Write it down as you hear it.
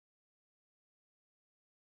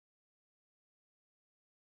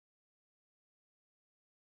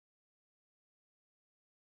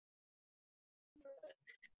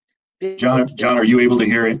John, are you able to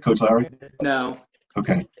hear it, Coach Lowry? No.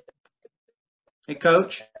 Okay. Hey,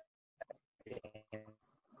 Coach.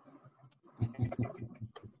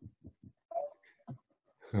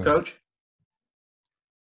 Coach?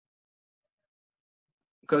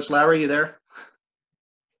 Coach Lowry, you there?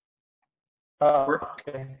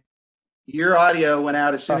 Okay. Your audio went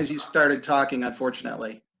out as soon as you started talking,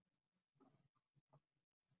 unfortunately.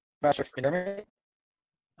 Master, can you hear me?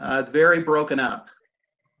 It's very broken up.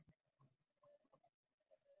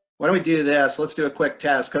 Why don't we do this? Let's do a quick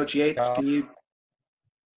test. Coach Yates, can you?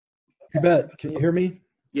 You bet. Can you hear me?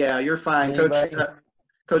 Yeah, you're fine. Anybody?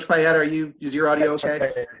 Coach Pyatt, is your audio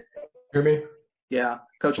okay? Hear me? Yeah.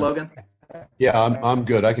 Coach Logan? Yeah, I'm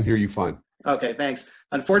good. I can hear you fine. Okay, thanks.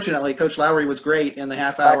 Unfortunately, Coach Lowry was great in the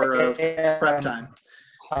half hour of prep time.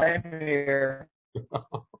 I'm here.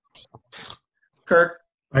 Kirk?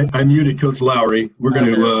 I muted Coach Lowry. We're going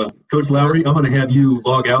to, Coach Lowry, I'm going to have you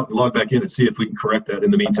log out and log back in and see if we can correct that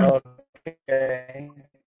in the meantime. Okay.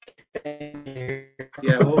 Thank you.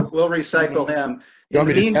 Yeah, we'll recycle him. In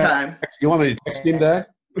the meantime, You want me to text him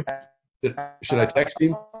that? Should I text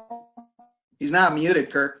him? he's not muted,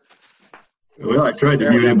 Kirk. Well, I tried to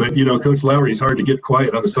mute him, but, Coach Lowry's hard to get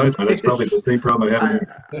quiet on the sideline. That's probably the same problem I have.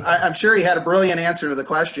 I'm sure he had a brilliant answer to the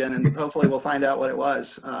question, and hopefully we'll find out what it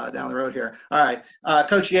was down the road here. All right.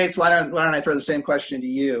 Coach Yates, why don't I throw the same question to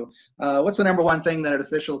you? What's the number one thing that an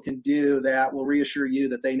official can do that will reassure you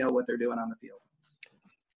that they know what they're doing on the field?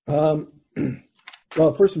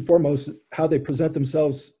 Well, first and foremost, how they present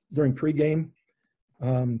themselves during pregame.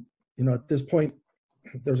 At this point,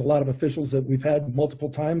 there's a lot of officials that we've had multiple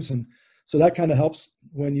times, and so that kind of helps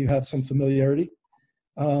when you have some familiarity.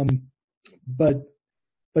 But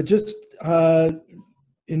just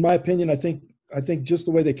in my opinion, I think just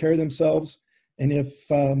the way they carry themselves, and if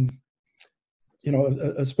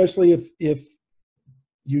especially if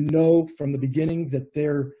from the beginning that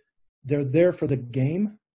they're there for the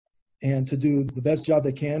game and to do the best job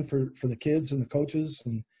they can for the kids and the coaches,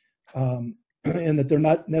 and that they're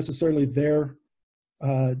not necessarily there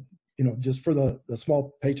just for the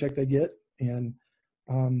small paycheck they get, and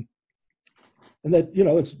that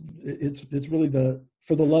it's really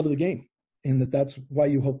for the love of the game, and that's why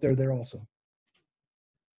you hope they're there also.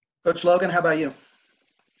 Coach Logan, how about you?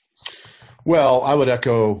 Well, I would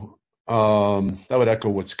echo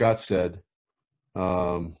what Scott said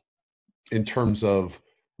in terms of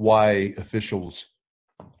why officials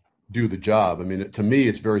do the job. I mean, to me,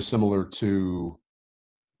 it's very similar to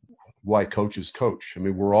why coaches coach. I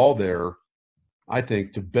mean, we're all there, I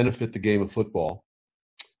think, to benefit the game of football.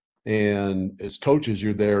 And as coaches,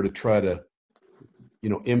 you're there to try to,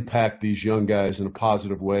 impact these young guys in a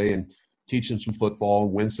positive way and teach them some football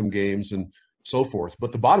and win some games and so forth.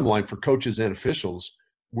 But the bottom line for coaches and officials,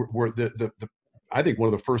 I think one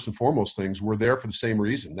of the first and foremost things, we're there for the same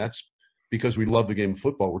reason. That's because we love the game of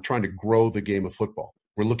football. We're trying to grow the game of football.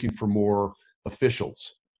 We're looking for more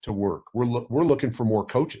officials to work. We're looking for more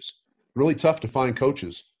coaches. Really tough to find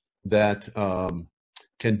coaches that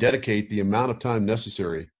can dedicate the amount of time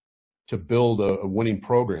necessary to build a winning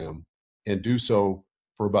program and do so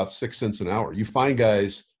for about 6 cents an hour. You find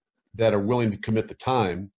guys that are willing to commit the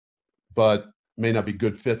time, but may not be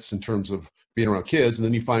good fits in terms of being around kids. And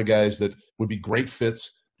then you find guys that would be great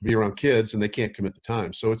fits to be around kids and they can't commit the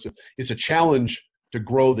time. So it's a challenge to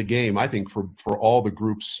grow the game, I think, for all the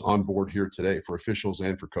groups on board here today, for officials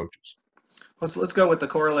and for coaches. Let's go with the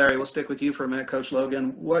corollary. We'll stick with you for a minute, Coach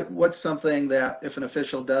Logan. What's something that if an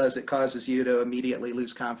official does, it causes you to immediately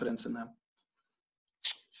lose confidence in them?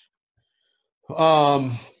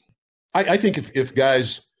 I think if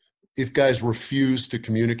guys refuse to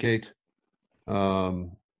communicate,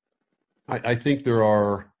 I think there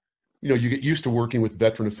are, you get used to working with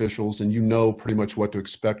veteran officials and pretty much what to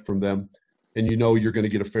expect from them, and you're going to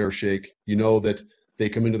get a fair shake. That they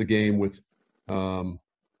come into the game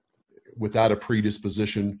without a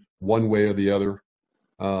predisposition one way or the other.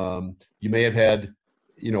 You may have had,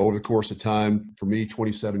 over the course of time, for me,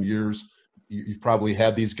 27 years, you've probably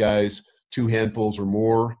had these guys 2 handfuls or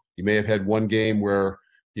more. You may have had one game where,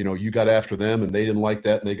 you got after them and they didn't like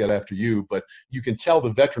that and they got after you. But you can tell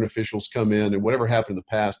the veteran officials come in and whatever happened in the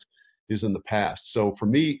past is in the past. So for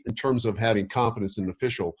me, in terms of having confidence in an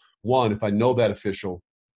official, one, if I know that official,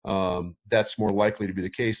 that's more likely to be the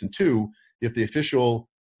case. And two, if the official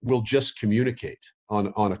will just communicate on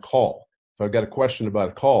a call. If I've got a question about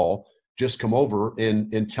a call, just come over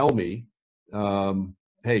and tell me,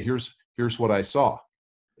 hey, here's what I saw.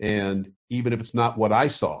 And even if it's not what I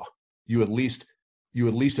saw, you at least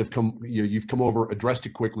have come, you've come over, addressed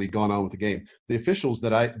it quickly, gone on with the game. The officials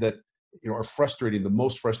that are frustrating. The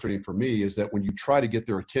most frustrating for me is that when you try to get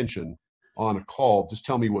their attention on a call, just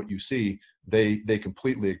tell me what you see, they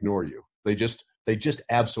completely ignore you. They just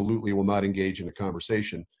absolutely will not engage in a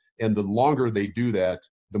conversation. And the longer they do that,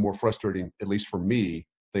 the more frustrating, at least for me,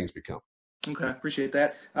 things become. Okay, appreciate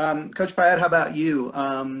that. Coach Pyatt, how about you?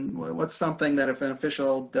 What's something that if an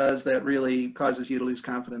official does that really causes you to lose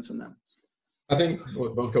confidence in them? I think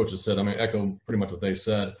what both coaches said, I mean, echo pretty much what they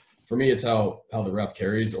said. For me, it's how the ref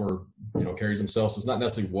carries carries himself. So it's not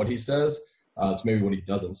necessarily what he says. It's maybe what he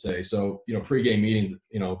doesn't say. So, pre-game meetings,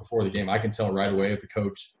 before the game, I can tell right away if the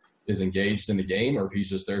coach is engaged in the game or if he's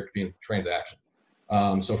just there to be in a transaction.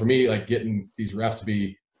 So for me, like getting these refs to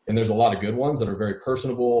be, and there's a lot of good ones that are very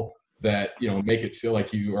personable, that, make it feel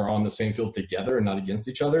like you are on the same field together and not against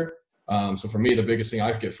each other. So for me, the biggest thing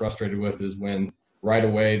I get frustrated with is when right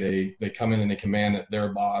away they come in and they command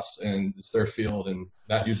their boss and it's their field, and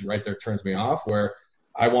that usually right there turns me off, where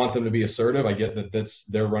I want them to be assertive. I get that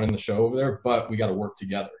they're running the show over there, but we got to work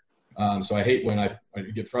together. So I hate when I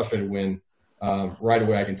get frustrated when right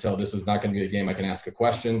away I can tell this is not going to be a game I can ask a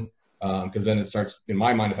question, because then it starts, in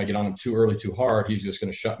my mind, if I get on him too early, too hard, he's just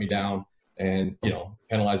going to shut me down and,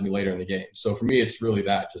 penalize me later in the game. So for me, it's really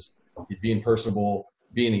that, just being personable,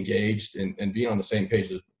 being engaged, and being on the same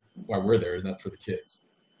page is why we're there, and that's for the kids,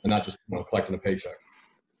 and not just collecting a paycheck.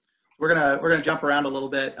 We're gonna jump around a little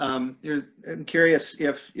bit. I'm curious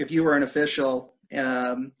if you were an official,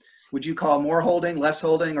 would you call more holding, less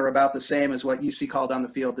holding, or about the same as what you see called on the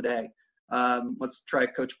field today? Let's try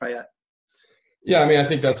Coach Pyatt. Yeah, I mean, I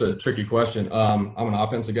think that's a tricky question. I'm an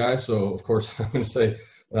offensive guy, so of course I'm going to say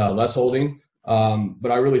less holding.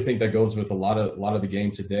 But I really think that goes with a lot of the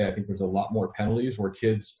game today. I think there's a lot more penalties where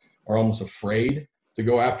kids are almost afraid to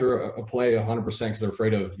go after a play 100% because they're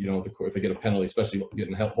afraid of, if they get a penalty, especially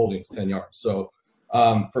getting holding, it's 10 yards. So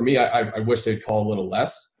for me, I wish they'd call a little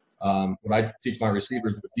less. What I teach my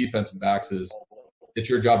receivers with defensive backs is it's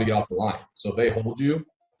your job to get off the line. So if they hold you,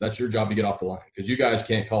 that's your job to get off the line, because you guys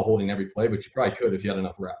can't call holding every play, but you probably could if you had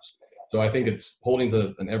enough refs. So I think holding's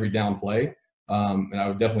an every down play, and I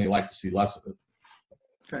would definitely like to see less of it.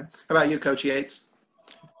 Okay. How about you, Coach Yates?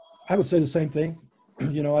 I would say the same thing.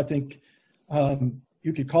 I think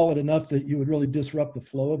you could call it enough that you would really disrupt the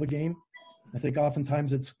flow of a game. I think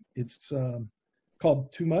oftentimes it's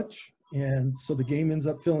called too much, and so the game ends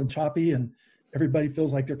up feeling choppy, and everybody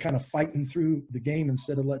feels like they're kind of fighting through the game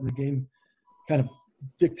instead of letting the game kind of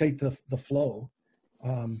dictate the flow.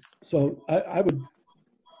 So I would,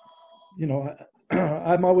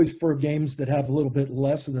 I'm always for games that have a little bit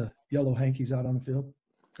less of the yellow hankies out on the field.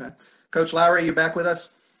 Okay. Coach Lowry, you back with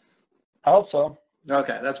us? I hope so.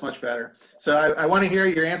 Okay, that's much better. So I want to hear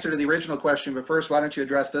your answer to the original question, but first, why don't you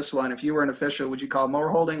address this one? If you were an official, would you call more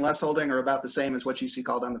holding, less holding, or about the same as what you see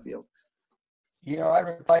called on the field? I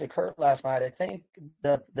replied to Kurt last night. I think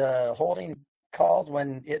the holding calls,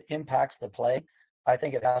 when it impacts the play, I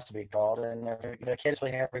think it has to be called. And if the kid's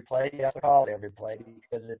playing every play, you have to call it every play,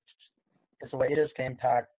 because it's the way it is to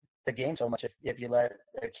impact the game so much if you let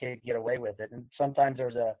a kid get away with it. And sometimes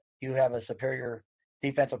you have a superior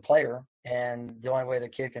defensive player, and the only way the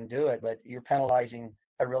kid can do it, but you're penalizing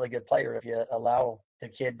a really good player if you allow the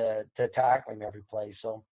kid to tackle him every play.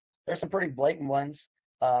 So there's some pretty blatant ones.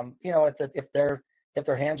 If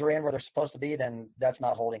their hands are in where they're supposed to be, then that's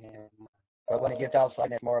not holding him. But when it gets outside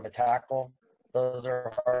and it's more of a tackle, those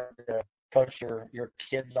are hard to coach your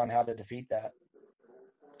kids on how to defeat that.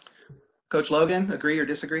 Coach Logan, agree or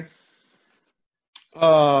disagree?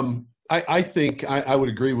 I think I would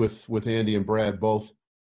agree with Andy and Brad both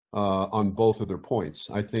on both of their points.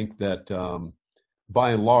 I think that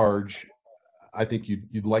by and large, I think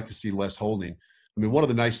you'd like to see less holding. I mean, one of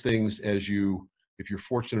the nice things if you're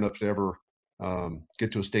fortunate enough to ever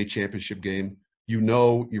get to a state championship game,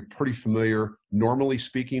 you're pretty familiar, normally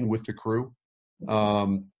speaking, with the crew.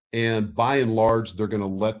 And by and large, they're going to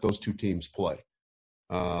let those two teams play,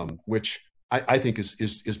 which I think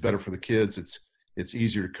is better for the kids. It's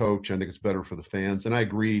easier to coach. I think it's better for the fans. And I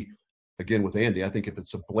agree, again, with Andy. I think if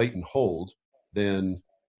it's a blatant hold, then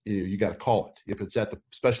you got to call it. If it's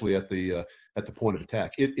especially at the point of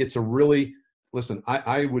attack, it's a really, listen,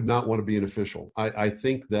 I would not want to be an official. I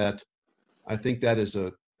think that is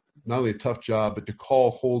not only a tough job, but to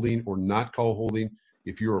call holding or not call holding.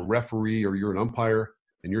 If you're a referee or you're an umpire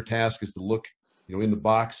and your task is to look, in the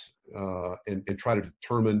box and try to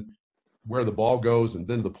determine where the ball goes and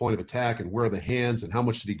then the point of attack and where are the hands and how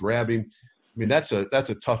much did he grab him. I mean, that's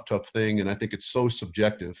a tough thing. And I think it's so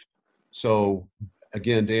subjective. So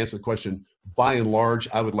again, to answer the question, by and large,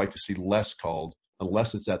 I would like to see less called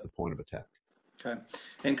unless it's at the point of attack. Okay.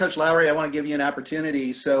 And Coach Lowry, I want to give you an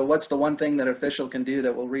opportunity. So what's the one thing that an official can do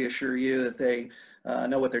that will reassure you that they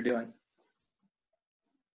know what they're doing?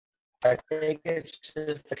 I think it's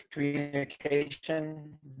just the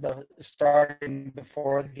communication, starting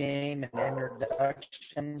before the game and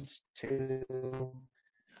introductions to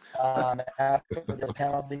after the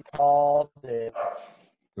penalty call, the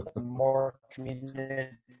more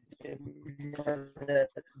communicate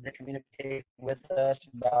with us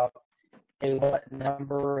about hey, what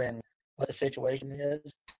number and what the situation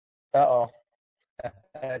is. I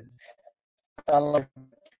don't know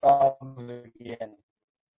problem again.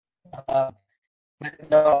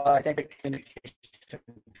 No, I think the communication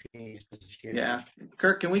piece is huge. Yeah.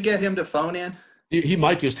 Kirk, can we get him to phone in? He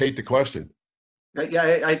might just hate the question.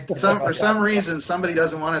 Yeah, for some reason, somebody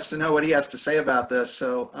doesn't want us to know what he has to say about this.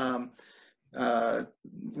 So why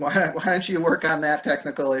don't you work on that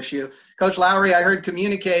technical issue? Coach Lowry, I heard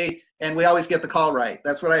communicate, and we always get the call right.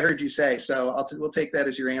 That's what I heard you say. So we'll take that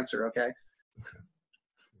as your answer, okay?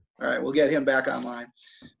 All right, we'll get him back online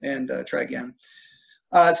and try again.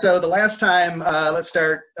 So the last time, let's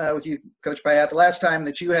start with you, Coach Pyatt. The last time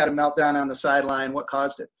that you had a meltdown on the sideline, what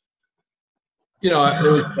caused it? You know, it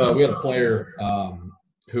was we had a player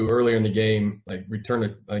who earlier in the game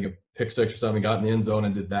returned a pick six or something, got in the end zone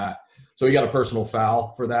and did that. So he got a personal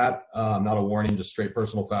foul for that, not a warning, just straight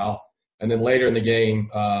personal foul. And then later in the game,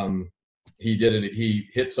 he did it. He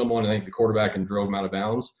hit someone, I think the quarterback, and drove him out of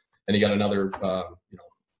bounds. And he got another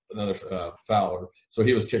foul. So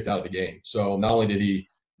he was kicked out of the game. So not only did he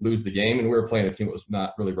lose the game, and we were playing a team that was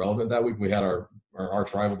not really relevant that week. We had our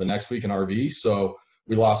arch rival the next week in RV. So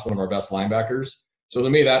we lost one of our best linebackers. So to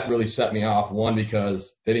me, that really set me off. One,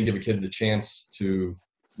 because they didn't give a kid the chance to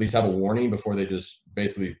at least have a warning before they just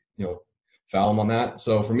basically, foul him on that.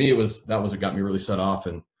 So for me, that was what got me really set off.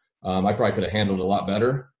 And I probably could have handled it a lot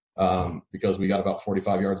better because we got about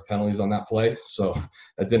 45 yards of penalties on that play. So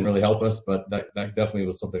that didn't really help us, but that definitely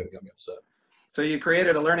was something that got me upset. So you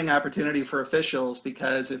created a learning opportunity for officials,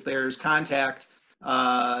 because if there's contact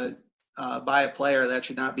by a player, that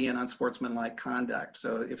should not be an unsportsmanlike conduct.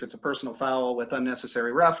 So if it's a personal foul with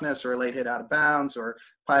unnecessary roughness or a late hit out of bounds or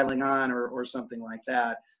piling on or something like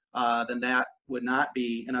that, then that would not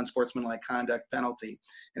be an unsportsmanlike conduct penalty.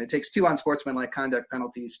 And it takes 2 unsportsmanlike conduct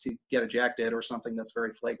penalties to get ejected, or something that's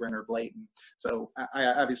very flagrant or blatant. So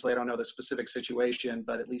I don't know the specific situation,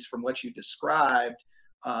 but at least from what you described,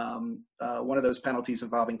 one of those penalties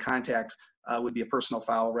involving contact would be a personal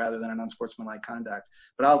foul rather than an unsportsmanlike conduct.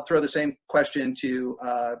 But I'll throw the same question to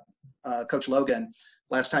Coach Logan.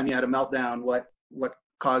 Last time you had a meltdown, what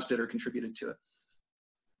caused it or contributed to it?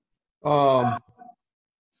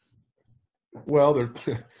 Well,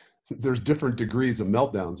 there's different degrees of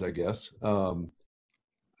meltdowns, I guess.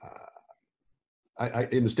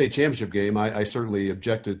 In the state championship game, I certainly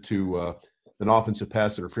objected to an offensive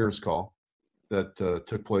pass interference call that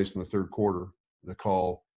took place in the third quarter. The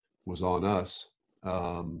call was on us.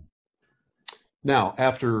 Now,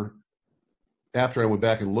 after I went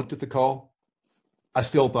back and looked at the call, I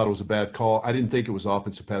still thought it was a bad call. I didn't think it was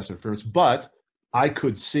offensive pass interference, but I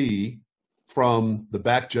could see from the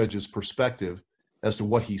back judge's perspective as to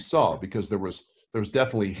what he saw, because there was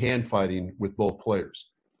definitely hand fighting with both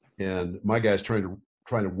players, and my guy's trying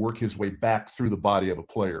to work his way back through the body of a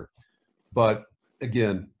player. But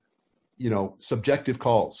again, subjective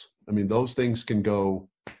calls. I mean, those things can go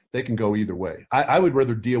either way. I would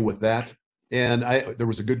rather deal with that. And there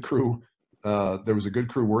was a good crew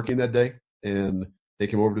working that day, and they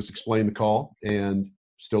came over to explain the call, and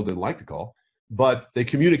still didn't like the call, but they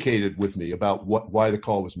communicated with me about why the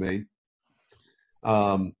call was made.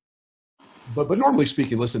 But normally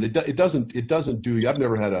speaking, listen, it doesn't do you. I've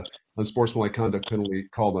never had a unsportsmanlike conduct penalty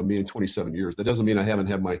called on me in 27 years. That doesn't mean I haven't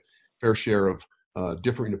had my fair share of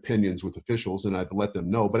differing opinions with officials, and I've let them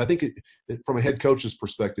know. But I think from a head coach's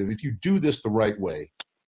perspective, if you do this the right way,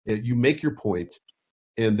 you make your point,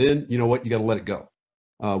 and then you know what, you got to let it go.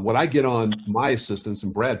 What I get on my assistants,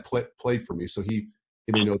 and Brad played for me, so he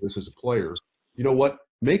may know this as a player. You know what?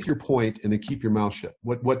 Make your point and then keep your mouth shut.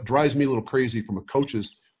 What drives me a little crazy from a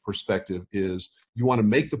coach's perspective is you want to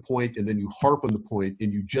make the point and then you harp on the point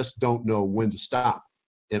and you just don't know when to stop.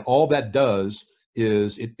 And all that does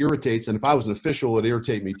is it irritates, and if I was an official, it'd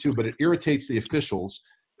irritate me too, but it irritates the officials,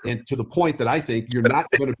 and to the point that I think you're not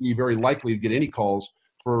going to be very likely to get any calls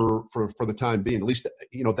for the time being. At least,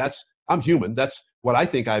 I'm human. That's what I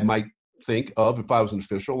think I might think of if I was an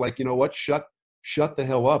official. Like, you know what? Shut the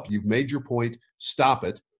hell up. You've made your point. Stop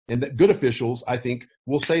it. And that good officials, I think,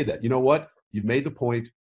 will say that. You know what? You've made the point.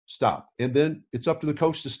 Stop. And then it's up to the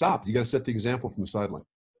coach to stop. You got to set the example from the sideline.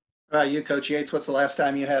 You, Coach Yates, what's the last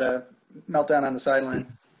time you had a meltdown on the sideline.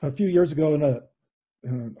 A few years ago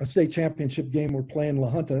in a state championship game, we're playing La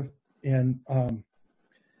Junta, and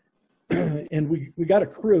and we got a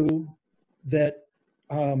crew that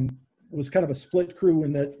was kind of a split crew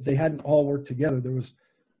in that they hadn't all worked together. There was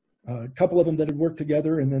a couple of them that had worked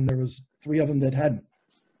together, and then there was 3 of them that hadn't.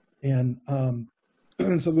 And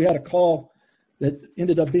so we had a call that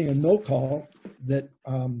ended up being a no call that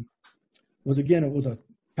was, again, it was a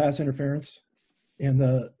pass interference, and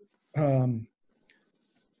the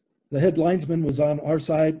head linesman was on our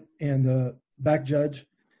side and the back judge,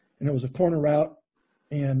 and it was a corner route,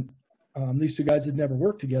 and these 2 guys had never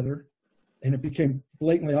worked together, and it became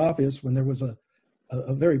blatantly obvious when there was a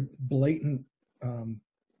very blatant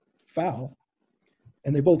foul,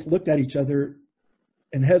 and they both looked at each other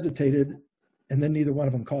and hesitated, and then neither one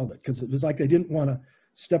of them called it because it was like they didn't want to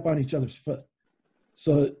step on each other's foot.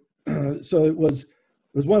 So it was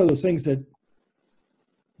one of those things that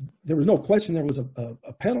there was no question there was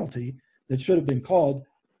a penalty that should have been called,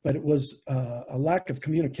 but it was a lack of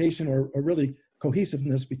communication or really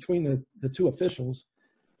cohesiveness between the 2 officials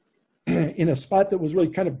in a spot that was really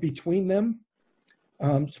kind of between them.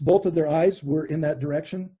 So both of their eyes were in that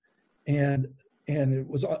direction, and it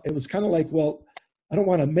was kind of like, well, I don't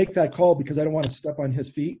want to make that call because I don't want to step on his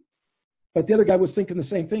feet, but the other guy was thinking the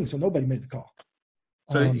same thing, so nobody made the call.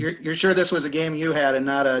 So you're sure this was a game you had and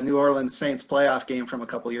not a New Orleans Saints playoff game from a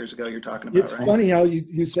couple of years ago you're talking about, it's right? funny how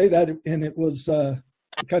you say that, and it was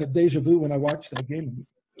kind of deja vu when I watched that game,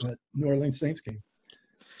 that New Orleans Saints game.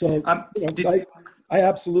 So I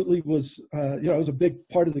absolutely was, it was a big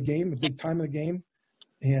part of the game, a big time of the game,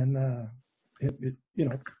 and it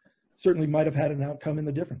certainly might have had an outcome in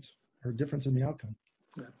the difference, or difference in the outcome.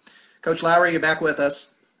 Yeah. Coach Lowry, you're back with us.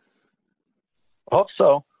 Hope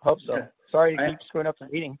so. Okay. Sorry to keep screwing up the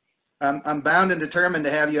meeting. I'm bound and determined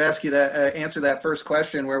to have you answer that first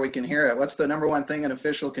question where we can hear it. What's the number one thing an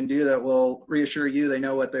official can do that will reassure you they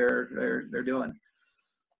know what they're doing?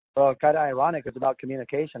 Well, kind of ironic. It's about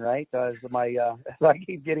communication, right? I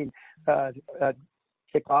keep getting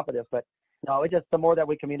kicked off of this, but no, it's just the more that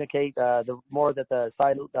we communicate, the more that the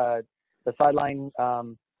sideline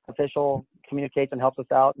official communicates and helps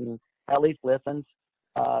us out, and at least listens,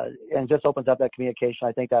 and just opens up that communication.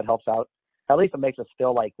 I think that helps out. At least it makes us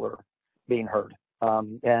feel like we're being heard,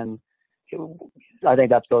 and I think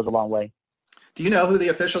that goes a long way. Do you know who the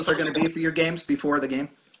officials are going to be for your games before the game?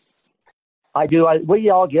 I do. We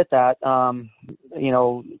all get that,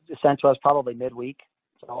 sent to us probably midweek.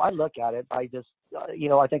 So I look at it. I just,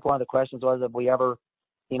 I think one of the questions was if we ever,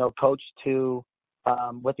 coached to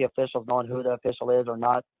with the officials, knowing who the official is or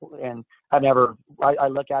not. And I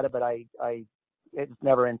look at it, but it's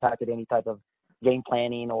never impacted any type of game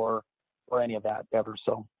planning or any of that ever.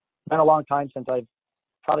 So it's been a long time since I've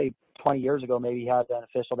probably 20 years ago, maybe had an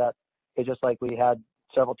official that it's just like we had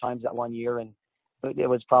several times that one year, and it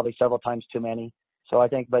was probably several times too many. So I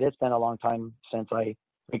think, but it's been a long time since I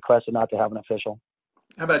requested not to have an official.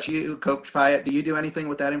 How about you, Coach Pyatt? Do you do anything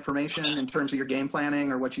with that information in terms of your game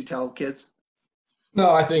planning or what you tell kids?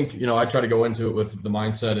 No, I think, I try to go into it with the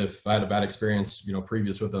mindset, if I had a bad experience,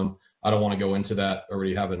 previous with them, I don't want to go into that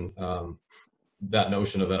already having that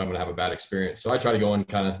notion of that I'm going to have a bad experience. So I try to go in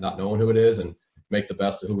kind of not knowing who it is and make the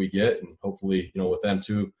best of who we get. And hopefully, with them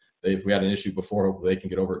too, if we had an issue before, hopefully they can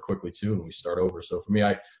get over it quickly too, and we start over. So for me,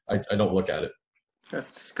 I don't look at it. Okay.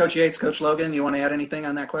 Coach Yates, Coach Logan, you want to add anything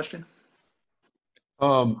on that question?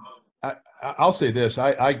 I'll say this.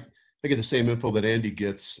 I get the same info that Andy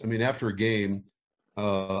gets. I mean, after a game,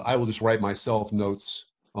 I will just write myself notes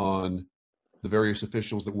on the various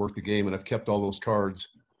officials that work the game, and I've kept all those cards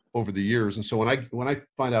over the years. And so when I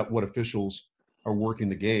find out what officials are working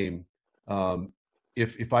the game,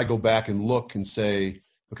 if I go back and look and say,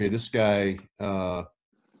 okay, this guy,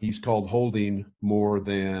 he's called holding more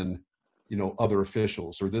than other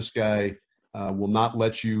officials, or this guy will not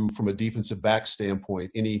let you, from a defensive back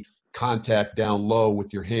standpoint, any contact down low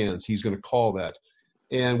with your hands, he's going to call that.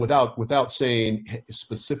 And without saying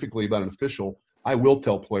specifically about an official, I will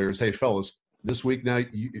tell players, hey, fellas, this week now,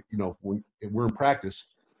 when we're in practice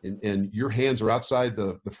and your hands are outside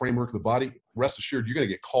the framework of the body, rest assured you're going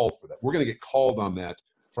to get called for that. We're going to get called on that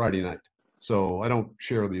Friday night. So I don't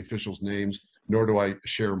share the officials' names, nor do I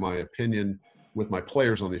share my opinion with my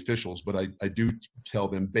players on the officials, but I do tell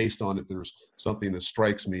them based on if there's something that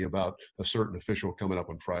strikes me about a certain official coming up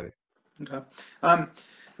on Friday. Okay.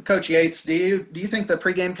 Coach Yates, do you think the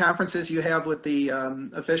pregame conferences you have with the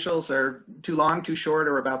officials are too long, too short,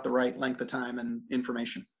 or about the right length of time and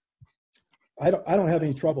information? I don't have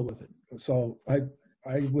any trouble with it. So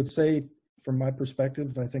I would say, from my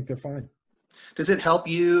perspective, I think they're fine. Does it help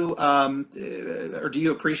you, or do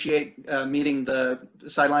you appreciate meeting the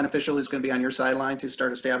sideline official who's going to be on your sideline to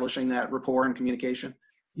start establishing that rapport and communication?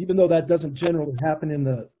 Even though that doesn't generally happen in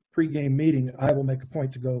the pregame meeting, I will make a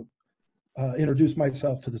point to go introduce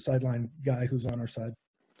myself to the sideline guy who's on our side.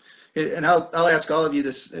 And I'll ask all of you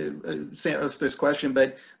this question,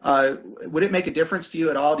 but would it make a difference to you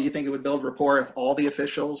at all? Do you think it would build rapport if all the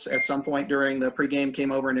officials at some point during the pregame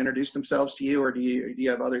came over and introduced themselves to you, or do you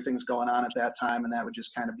have other things going on at that time and that would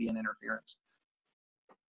just kind of be an interference?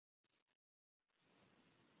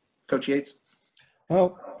 Coach Yates?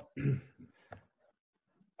 Well,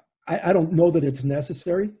 I don't know that it's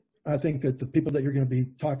necessary. I think that the people that you're going to be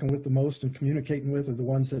talking with the most and communicating with are the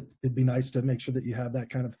ones that it'd be nice to make sure that you have that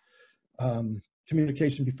kind of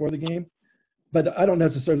communication before the game. But I don't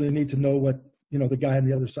necessarily need to know what, the guy on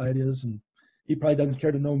the other side is, and he probably doesn't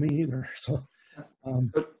care to know me either. So,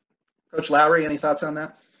 Coach Lowry, any thoughts on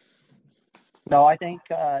that? No, I think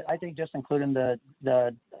just including the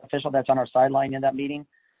official that's on our sideline in that meeting,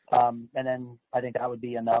 and then I think that would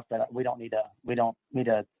be enough. That we don't need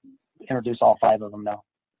to introduce all 5 of them now.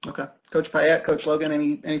 Okay, Coach Pyatt, Coach Logan,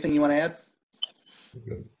 anything you want to add?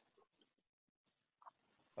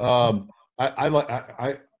 I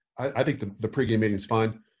think the pregame meeting is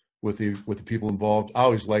fine with the people involved. I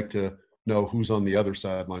always like to know who's on the other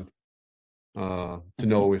sideline, to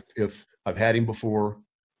know if I've had him before.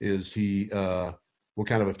 Is he what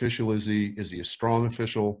kind of official is he? Is he a strong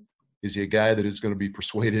official? Is he a guy that is going to be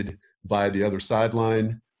persuaded by the other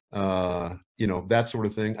sideline? That sort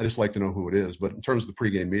of thing. I just like to know who it is. But in terms of the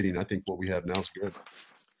pregame meeting, I think what we have now is good.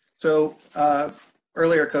 So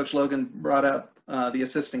earlier, Coach Logan brought up the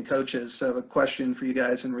assistant coaches. So I have a question for you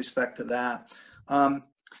guys in respect to that.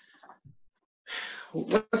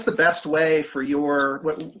 What's the best way for your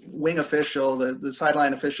wing official, the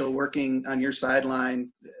sideline official working on your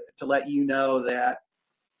sideline, to let you know that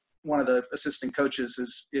one of the assistant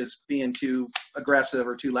coaches is being too aggressive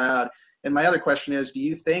or too loud? And my other question is, do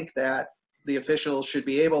you think that the officials should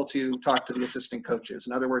be able to talk to the assistant coaches?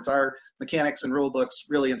 In other words, our mechanics and rule books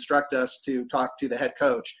really instruct us to talk to the head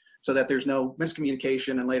coach so that there's no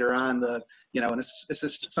miscommunication, and later on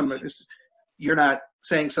you're not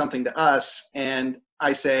saying something to us and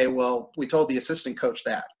I say, well, we told the assistant coach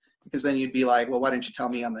that, because then you'd be like, well, why didn't you tell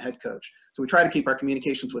me I'm the head coach? So we try to keep our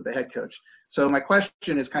communications with the head coach. So my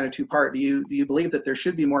question is kind of 2-part. Do you believe that there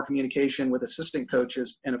should be more communication with assistant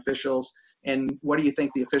coaches and officials? And what do you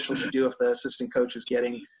think the officials should do if the assistant coach is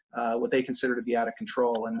getting what they consider to be out of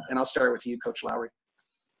control? And I'll start with you, Coach Lowry.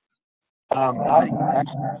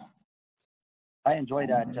 I enjoy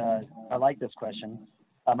that. I like this question.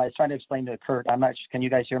 I was trying to explain to Kurt. Can you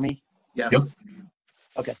guys hear me? Yes. Yep.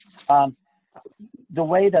 Okay. The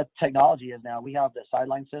way that technology is now, we have the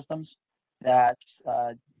sideline systems that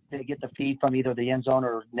they get the feed from either the end zone,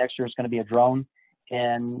 or next year it's going to be a drone.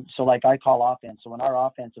 And so, like, I call offense. So when our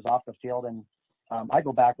offense is off the field, and I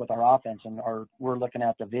go back with our offense, and we're looking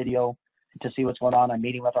at the video to see what's going on. I'm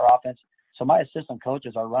meeting with our offense. So my assistant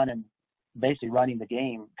coaches are basically running the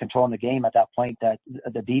game, controlling the game at that point, that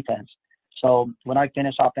the defense. So when I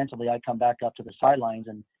finish offensively, I come back up to the sidelines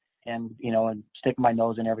and stick my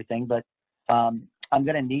nose in everything. But I'm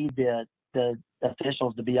going to need the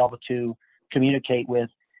officials to be able to communicate with,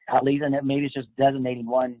 at least, and maybe it's just designating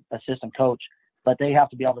one assistant coach, but they have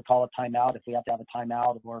to be able to call a timeout if we have to have a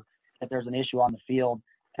timeout, or if there's an issue on the field.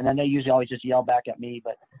 And then they usually always just yell back at me.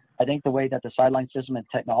 But I think the way that the sideline system and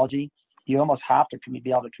technology, you almost have to be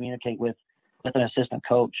able to communicate with an assistant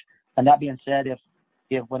coach. And that being said, if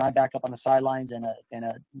when I back up on the sidelines and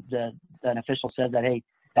an official says that, hey,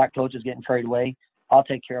 that coach is getting carried away, I'll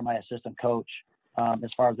take care of my assistant coach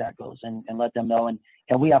as far as that goes, and let them know. And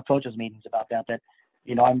we have coaches meetings about that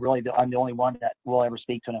I'm the only one that will ever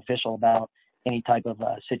speak to an official about any type of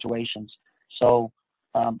situations. So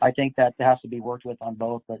I think that has to be worked with on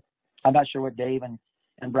both. But I'm not sure what Dave and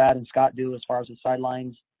Brad and Scott do as far as the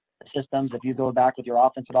sidelines systems, if you go back with your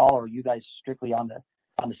offense at all, or you guys strictly on the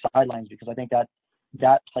sidelines, because I think that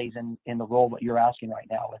plays in the role what you're asking right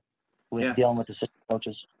now with dealing with the assistant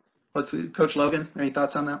coaches. Let's see, Coach Logan, any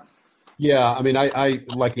thoughts on that? Yeah, I mean, I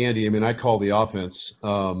like Andy. I mean, I call the offense.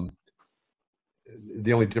 The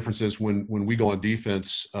only difference is when we go on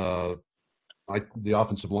defense, the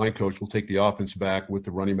offensive line coach will take the offense back with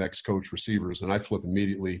the running backs coach, receivers, and I flip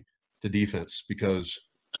immediately to defense, because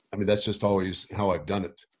I mean that's just always how I've done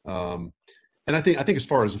it. And I think as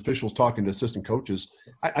far as officials talking to assistant coaches,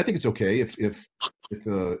 I think it's okay if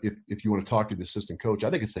you want to talk to the assistant coach. I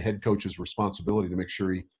think it's the head coach's responsibility to make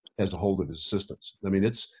sure he has a hold of his assistants. I mean,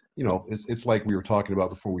 it's like we were talking about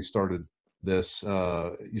before we started this.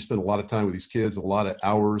 You spend a lot of time with these kids, a lot of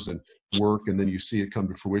hours and work, and then you see it come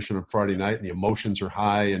to fruition on Friday night, and the emotions are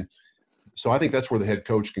high. And so I think that's where the head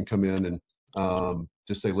coach can come in and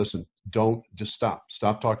just say, listen, don't just stop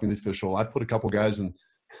talking to the official. I put a couple guys in,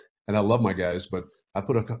 and I love my guys, but I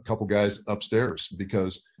put a couple guys upstairs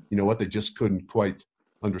because you know what, they just couldn't quite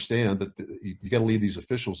understand that you got to leave these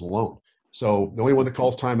officials alone. So the only one that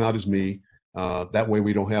calls timeout is me. That way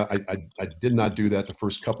we don't have. I did not do that the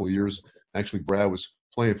first couple of years. Actually, Brad was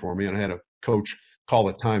playing for me, and I had a coach call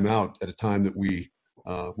a timeout at a time that we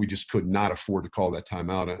just could not afford to call that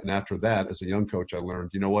timeout. And after that, as a young coach, I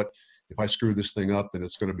learned, you know what, if I screw this thing up, then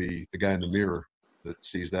it's going to be the guy in the mirror that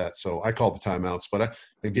sees that. So I called the timeouts. But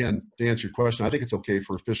again, to answer your question, I think it's okay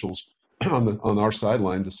for officials on our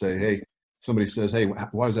sideline to say, hey, somebody says, hey,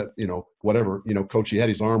 why is that, whatever, coach, he had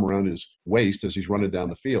his arm around his waist as he's running down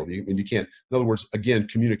the field. And you can't, in other words, again,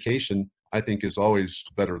 communication, I think, is always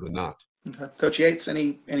better than not. Okay. Coach Yates,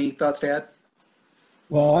 any thoughts to add?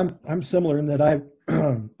 Well, I'm similar in that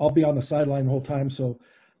I'll be on the sideline the whole time. So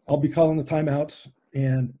I'll be calling the timeouts,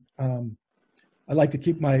 and I like to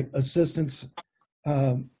keep my assistants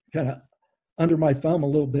kind of under my thumb a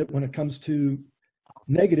little bit when it comes to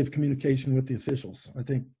negative communication with the officials. I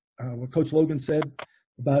think what Coach Logan said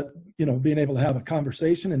about, being able to have a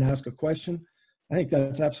conversation and ask a question, I think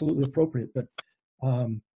that's absolutely appropriate. But,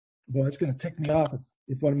 boy, it's going to tick me off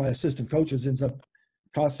if one of my assistant coaches ends up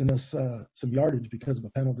costing us some yardage because of a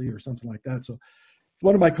penalty or something like that. So if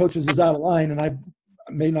one of my coaches is out of line and I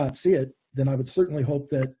may not see it, then I would certainly hope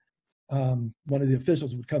that one of the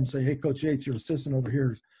officials would come and say, hey, Coach Yates, your assistant over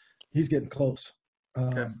here, he's getting close.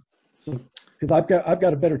 Okay. So because I've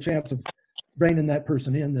got a better chance of bringing that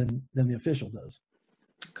person in than the official does.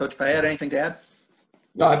 Coach Pyatt, anything to add?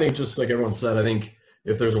 No, I think just like everyone said, I think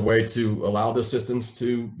if there's a way to allow the assistants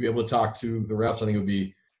to be able to talk to the refs, I think it would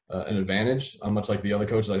be an advantage. Much like the other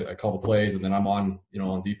coaches, I call the plays, and then I'm on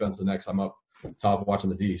defense the next. I'm up top watching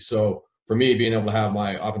the D. So for me, being able to have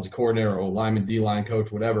my offensive coordinator or lineman, D-line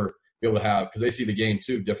coach, whatever, be able to have, because they see the game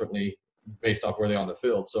too differently based off where they're on the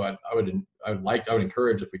field. So I would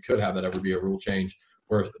encourage, if we could have that ever be a rule change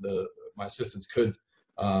where my assistants could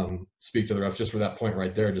speak to the refs just for that point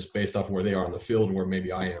right there, just based off where they are on the field, where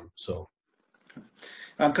maybe I am. So,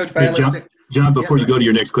 Coach Pyatt, John, before you go to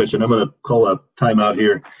your next question, I'm going to call a timeout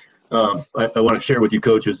here. I want to share with you,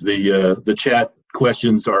 coaches, the chat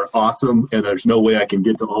questions are awesome, and there's no way I can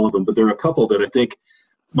get to all of them, but there are a couple that I think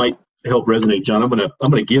might help resonate. John, I'm going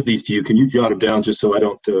to give these to you. Can you jot them down just so I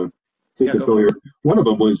don't take control here? One of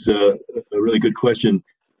them was a really good question.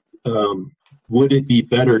 Would it be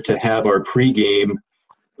better to have our pregame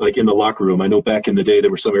like in the locker room? I know back in the day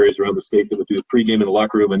there were some areas around the state that would do a pregame in the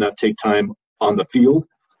locker room and not take time on the field.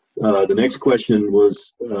 The next question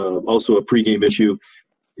was also a pregame issue.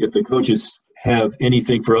 If the coaches have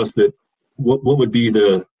anything for us that what would be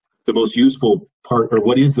the most useful part, or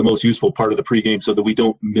what is the most useful part of the pregame, so that we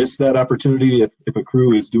don't miss that opportunity if a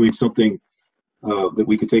crew is doing something that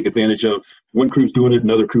we could take advantage of. One crew's doing it,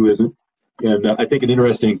 another crew isn't. And I think an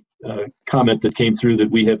interesting comment that came through that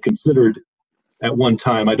we have considered at one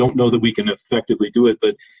time, I don't know that we can effectively do it,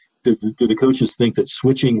 but do the coaches think that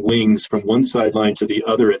switching wings from one sideline to the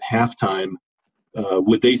other at halftime,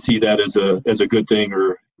 would they see that as a good thing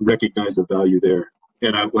or recognize the value there?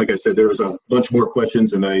 And like I said, there was a bunch more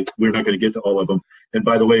questions, and we're not going to get to all of them. And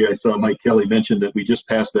by the way, I saw Mike Kelly mention that we just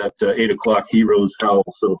passed that 8 o'clock Heroes howl.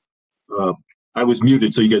 So I was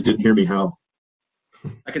muted, so you guys didn't hear me howl.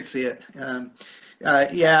 I could see it.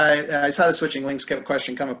 I saw the switching wings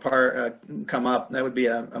question come up. That would be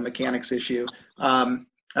a mechanics issue.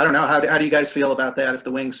 I don't know. How do you guys feel about that? If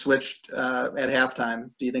the wings switched at halftime,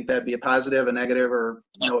 do you think that'd be a positive, a negative, or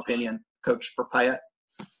no opinion, Coach Pyatt?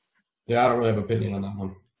 Yeah, I don't really have an opinion on that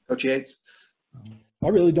one. Coach Yates? I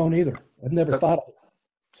really don't either. I've never thought of it.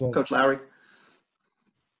 So, Coach Lowry?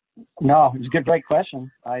 No, it's a great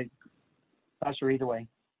question. I'm not sure either way.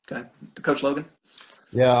 Okay. Coach Logan?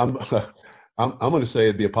 Yeah, I'm going to say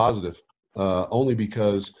it'd be a positive, only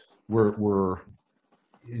because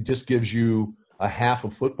it just gives you a half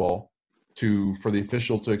of football for the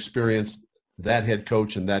official to experience that head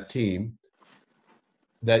coach and that team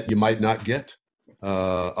that you might not get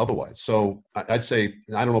otherwise. So I'd say,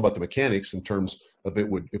 I don't know about the mechanics in terms of if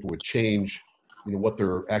it would change, what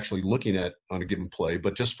they're actually looking at on a given play,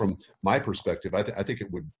 but just from my perspective, I think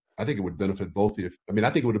it would benefit both. I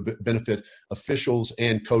think it would benefit officials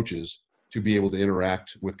and coaches to be able to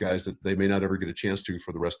interact with guys that they may not ever get a chance to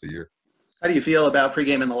for the rest of the year. How do you feel about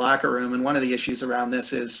pregame in the locker room? And one of the issues around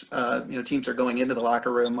this is, teams are going into the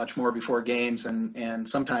locker room much more before games, and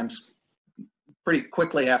sometimes pretty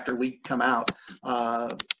quickly after we come out.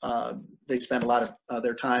 They spend a lot of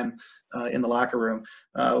their time in the locker room.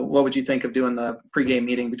 What would you think of doing the pregame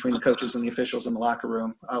meeting between the coaches and the officials in the locker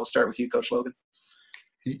room? I'll start with you, Coach Logan.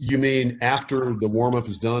 You mean after the warm-up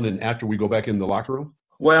is done and after we go back in the locker room?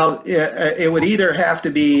 Well, it would either have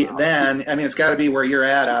to be then. I mean, it's got to be where you're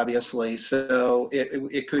at, obviously. So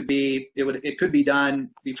it could be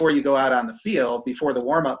done before you go out on the field, before the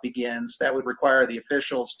warm up begins. That would require the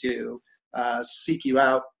officials to seek you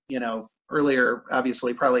out, earlier.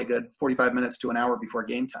 Obviously, probably a good 45 minutes to an hour before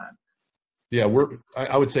game time. Yeah,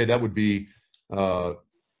 I would say that would be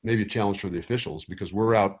maybe a challenge for the officials, because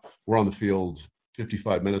we're on the field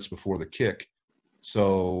 55 minutes before the kick.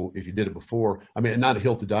 So if you did it before, I mean, not a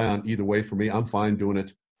hill to die on either way for me. I'm fine doing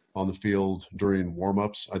it on the field during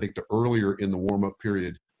warm-ups. I think the earlier in the warm-up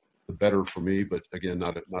period, the better for me, but again,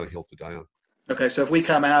 not a hill to die on. Okay, so if we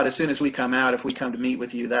come out, as soon as we come out, if we come to meet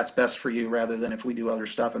with you, that's best for you rather than if we do other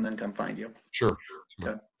stuff and then come find you. Sure.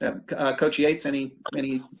 Okay. Coach Yates, any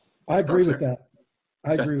I agree with that.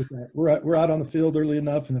 I agree with that. We're out on the field early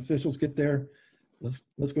enough and officials get there.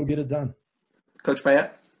 Let's go get it done. Coach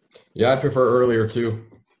Pyatt? Yeah, I'd prefer earlier too.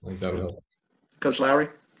 I think that would help. Coach Lowry?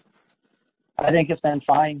 I think it's been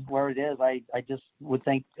fine where it is. I just would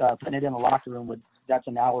think putting it in the locker room that's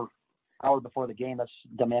an hour before the game. That's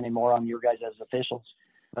demanding more on your guys as officials.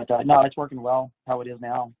 But no, it's working well how it is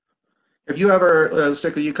now. Have you ever,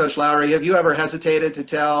 stick with you, Coach Lowry, have you ever hesitated to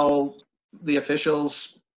tell the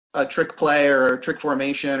officials a trick play or a trick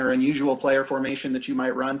formation or unusual player formation that you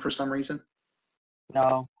might run for some reason?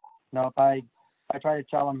 No. I try to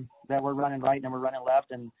tell them that we're running right and we're running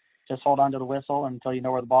left, and just hold on to the whistle until you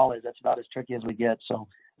know where the ball is. That's about as tricky as we get. So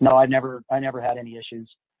no, I never had any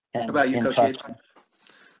issues. How about you, Coach Yates?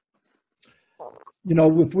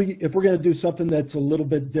 If we're going to do something that's a little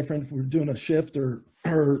bit different, if we're doing a shift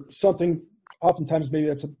or something, oftentimes maybe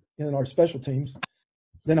that's in our special teams,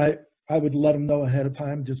 then I would let them know ahead of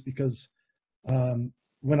time, just because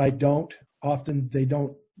when I don't, often they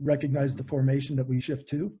don't recognize the formation that we shift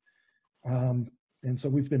to. And so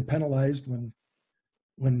we've been penalized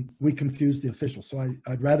when we confuse the officials. So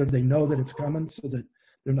I'd rather they know that it's coming so that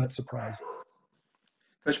they're not surprised.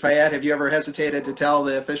 Coach Pyatt, have you ever hesitated to tell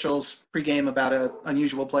the officials pregame about an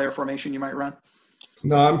unusual player formation you might run?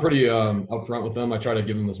 No, I'm pretty upfront with them. I try to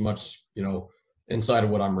give them as much, inside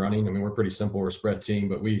of what I'm running. I mean, we're pretty simple. We're a spread team,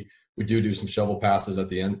 but we do some shovel passes at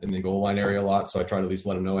the end in the goal line area a lot. So I try to at least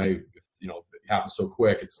let them know, hey, if it happens so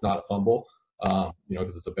quick, it's not a fumble,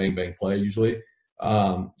 because it's a bang play usually.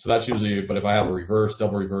 So that's usually, but if I have a reverse,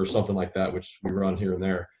 double reverse, something like that, which we run here and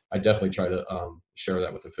there, I definitely try to share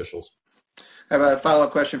that with officials. I have a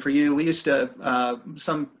follow-up question for you. We used to,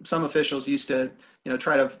 some officials used to,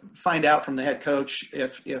 try to find out from the head coach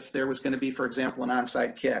if there was going to be, for example, an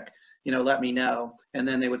onside kick. Let me know. And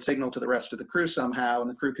then they would signal to the rest of the crew somehow, and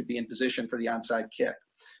the crew could be in position for the onside kick.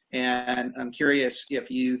 And I'm curious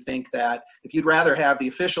if you think that if you'd rather have the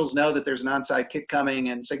officials know that there's an onside kick coming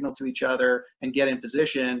and signal to each other and get in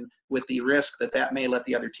position with the risk that may let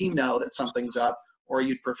the other team know that something's up, or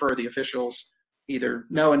you'd prefer the officials either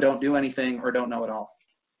know and don't do anything or don't know at all.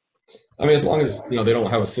 I mean, as long as, they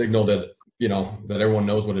don't have a signal that, that everyone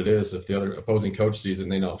knows what it is. If the other opposing coach sees it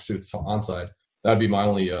and they know, shoot, it's onside, that'd be my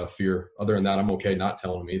only fear. Other than that, I'm okay not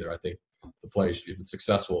telling them either. I think the play, if it's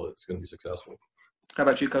successful, it's going to be successful. How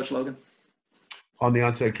about you, Coach Logan? On the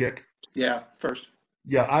onside kick? Yeah, first.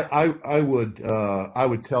 Yeah, I would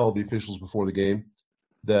tell the officials before the game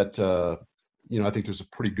that I think there's a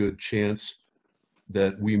pretty good chance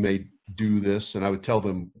that we may do this, and I would tell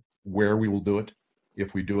them where we will do it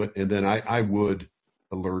if we do it, and then I would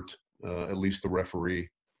alert at least the referee.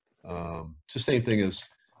 It's the same thing as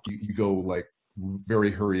you go like very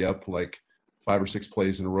hurry up, like 5 or 6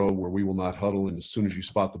 plays in a row where we will not huddle, and as soon as you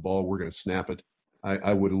spot the ball, we're going to snap it.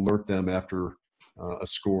 I would alert them after a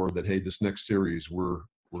score that, hey, this next series we're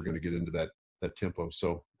going to get into that tempo.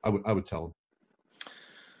 So I would tell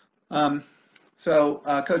them.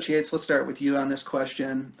 Coach Yates, let's start with you on this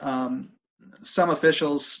question. Some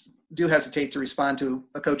officials do hesitate to respond to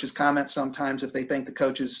a coach's comments sometimes if they think the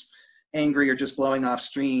coach is angry or just blowing off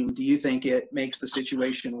steam. Do you think it makes the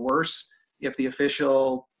situation worse if the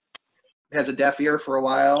official has a deaf ear for a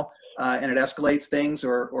while and it escalates things,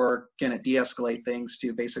 or can it de-escalate things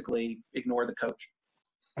to basically ignore the coach?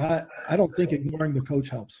 I don't think ignoring the coach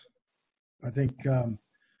helps. I think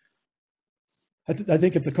I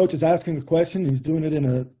think if the coach is asking a question, he's doing it in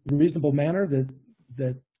a reasonable manner,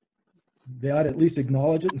 that they ought to at least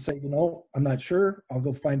acknowledge it and say, I'm not sure, I'll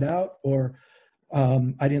go find out, or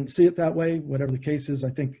I didn't see it that way, whatever the case is. I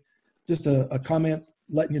think just a comment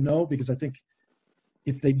letting you know, because I think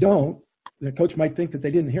if they don't, the coach might think that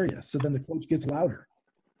they didn't hear you. So then the coach gets louder.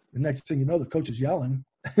 The next thing you know, the coach is yelling.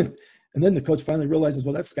 And then the coach finally realizes,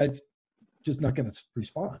 well, that guy's just not going to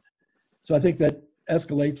respond. So I think that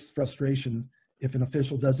escalates frustration if an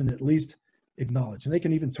official doesn't at least acknowledge. And they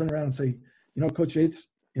can even turn around and say, Coach Yates,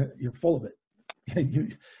 you're full of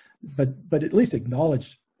it. But at least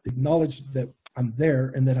acknowledge that I'm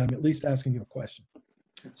there and that I'm at least asking you a question.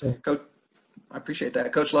 So, Coach, I appreciate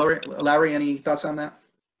that. Coach Lowry, any thoughts on that?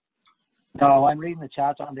 No, I'm reading the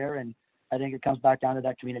chats on there, and I think it comes back down to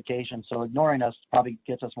that communication. So ignoring us probably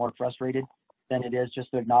gets us more frustrated than it is just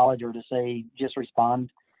to acknowledge or to say, just respond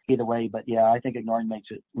either way. But yeah, I think ignoring makes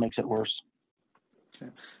it worse. Okay.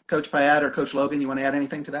 Coach Pyatt or Coach Logan, you want to add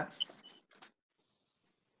anything to that?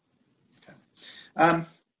 Okay.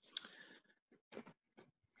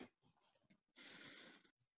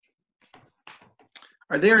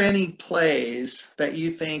 Are there any plays that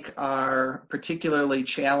you think are particularly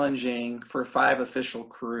challenging for 5 official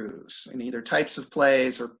crews, and either types of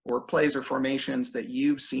plays or plays or formations that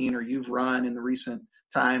you've seen or you've run in the recent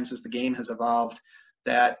times as the game has evolved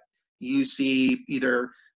that you see either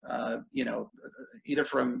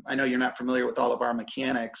from, I know you're not familiar with all of our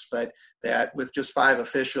mechanics, but that with just 5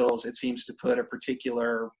 officials, it seems to put a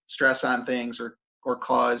particular stress on things or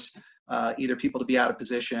cause either people to be out of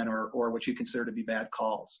position or what you consider to be bad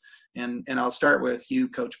calls. And I'll start with you,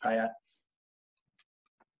 Coach Pyatt.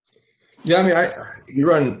 Yeah, I mean, you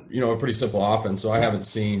run, a pretty simple offense, so I haven't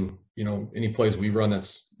seen, any plays we run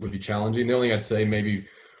would be challenging. The only thing I'd say maybe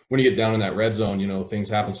when you get down in that red zone, things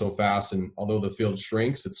happen so fast, and although the field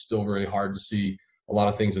shrinks, it's still very hard to see a lot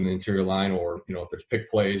of things in the interior line, or, if there's pick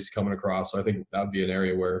plays coming across. So I think that would be an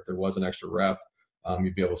area where if there was an extra ref,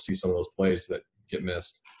 you'd be able to see some of those plays that get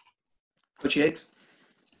missed. Coach Yates?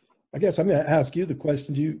 I guess I'm going to ask you the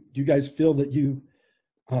question. Do you guys feel that you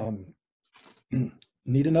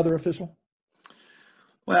need another official?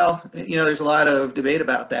 Well, there's a lot of debate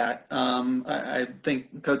about that. I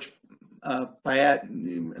think Coach Pyatt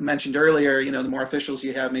mentioned earlier, the more officials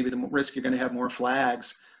you have, maybe the more risk you're going to have more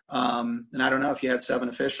flags. And I don't know if you had 7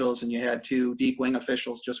 officials and you had 2 deep wing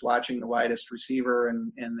officials just watching the widest receiver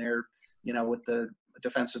and they're, with the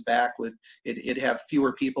defensive back, it'd have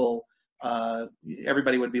fewer people.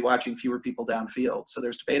 Everybody would be watching fewer people downfield. So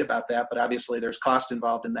there's debate about that, but obviously there's cost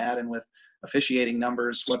involved in that. And with officiating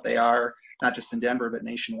numbers, what they are, not just in Denver, but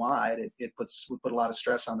nationwide, would put a lot of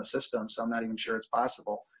stress on the system. So I'm not even sure it's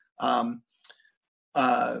possible. Are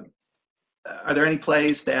there any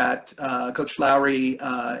plays that, Coach Lowry,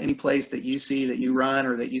 any plays that you see that you run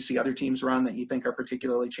or that you see other teams run that you think are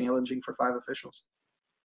particularly challenging for 5 officials?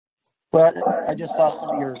 Well, I just saw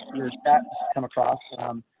some of your stats come across.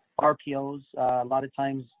 RPOs, a lot of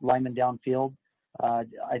times linemen downfield. I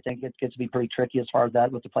think it gets to be pretty tricky as far as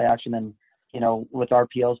that with the play action and, with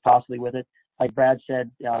RPOs possibly with it. Like Brad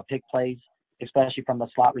said, pick plays, especially from the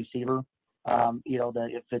slot receiver.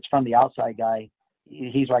 If it's from the outside guy,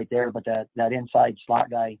 he's right there, but that inside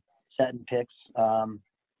slot guy setting picks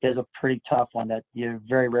is a pretty tough one that you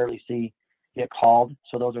very rarely see get called.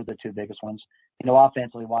 So those are the 2 biggest ones.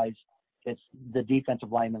 Offensively wise, it's the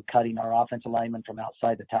defensive lineman cutting our offensive lineman from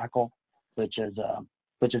outside the tackle, which is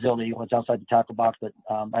illegal. It's outside the tackle box, but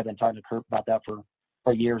I've been talking to Kurt about that for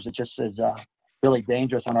years. It just is really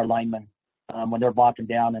dangerous on our linemen when they're blocking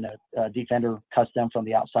down and a defender cuts them from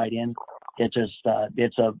the outside in. It just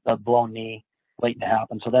it's a blown knee waiting to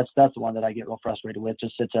happen. So that's the one that I get real frustrated with.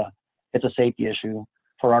 Just it's a safety issue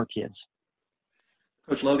for our kids.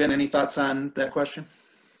 Coach Logan, any thoughts on that question?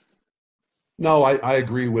 No, I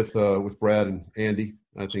agree with Brad and Andy.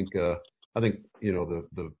 I think the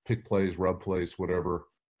pick plays, rub plays, whatever,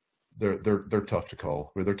 they're tough to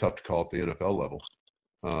call. I mean, they're tough to call at the NFL level.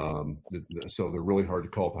 So they're really hard to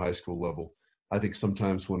call at the high school level. I think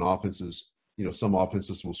sometimes when offenses, some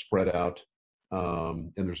offenses will spread out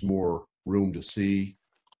and there's more room to see.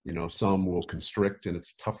 Some will constrict and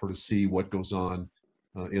it's tougher to see what goes on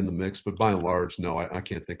in the mix. But by and large, no, I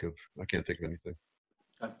can't think of anything.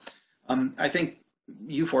 Okay. I think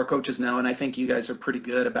you 4 coaches know, and I think you guys are pretty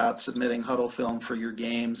good about submitting huddle film for your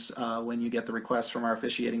games when you get the request from our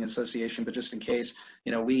officiating association. But just in case,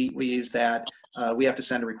 we use that. We have to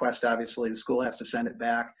send a request, obviously. The school has to send it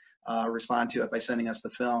back, respond to it by sending us the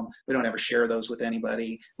film. We don't ever share those with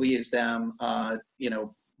anybody. We use them,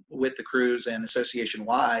 with the crews and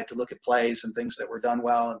association-wide to look at plays and things that were done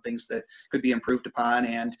well and things that could be improved upon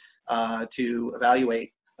and to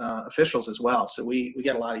evaluate officials as well. So we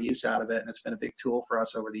get a lot of use out of it, and it's been a big tool for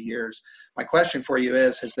us over the years. My question for you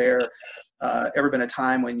is, has there ever been a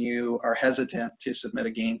time when you are hesitant to submit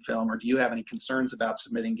a game film, or do you have any concerns about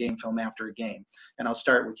submitting game film after a game? And I'll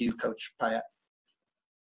start with you, Coach Pyatt.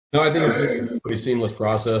 No, I think it's been a pretty seamless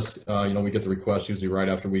process. We get the request usually right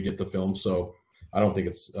after we get the film, so I don't think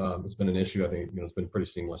it's been an issue. I think it's been pretty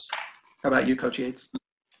seamless. How about you, Coach Yates?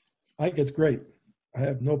 I think it's great. I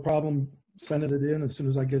have no problem sending it in as soon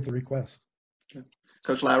as I get the request. Okay.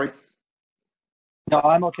 Coach Lowry? No,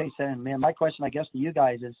 I'm okay saying, man, my question, I guess, to you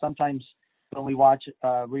guys is sometimes when we watch,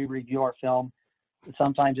 we review our film,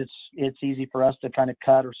 sometimes it's easy for us to kind of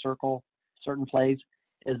cut or circle certain plays.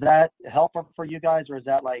 Is that helpful for you guys, or is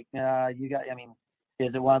that like, you guys, I mean,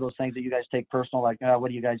 is it one of those things that you guys take personal, like, what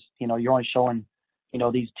do you guys, you're only showing,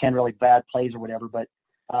 these 10 really bad plays or whatever, but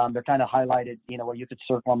they're kind of highlighted, where you could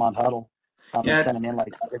circle them on huddle and send them in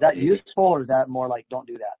like that. Is that useful, or is that more like, don't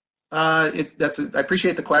do that? I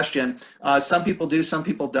appreciate the question. Some people do, some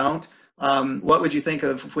people don't. What would you think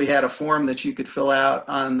of if we had a form that you could fill out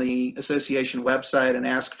on the association website and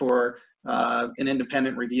ask for an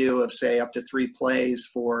independent review of, say, up to 3 plays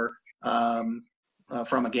from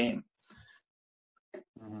a game?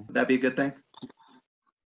 Would that be a good thing?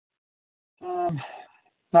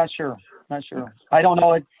 Not sure. I don't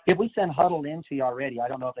know. If we send huddle into you already, I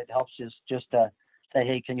don't know if it helps just to say,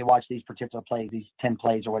 hey, can you watch these particular plays, these 10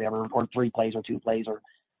 plays or whatever, or 3 plays or 2 plays or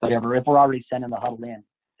whatever. If we're already sending the huddle in,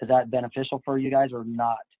 is that beneficial for you guys or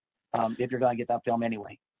not? If you're going to get that film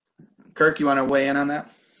anyway. Kirk, you want to weigh in on that?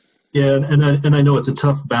 Yeah, and I know it's a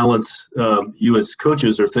tough balance. You as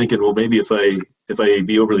coaches are thinking, well, maybe if I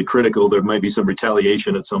be overly critical, there might be some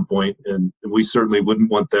retaliation at some point, and we certainly wouldn't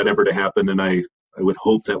want that ever to happen. And I would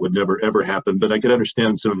hope that would never ever happen. But I could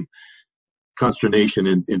understand some consternation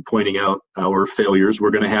in pointing out our failures.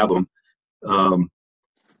 We're going to have them.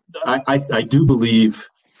 I do believe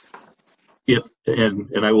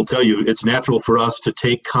and I will tell you, it's natural for us to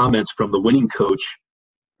take comments from the winning coach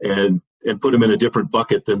and put them in a different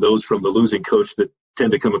bucket than those from the losing coach that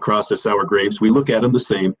tend to come across as sour grapes. We look at them the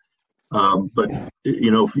same. But,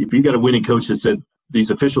 if you got a winning coach that said,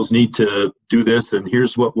 these officials need to do this, and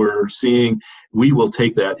here's what we're seeing, we will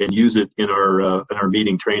take that and use it in our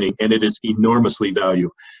meeting training, and it is enormously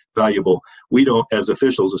valuable. We don't, as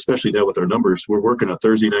officials, especially now with our numbers, we're working a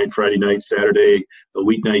Thursday night, Friday night, Saturday, a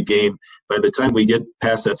weeknight game. By the time we get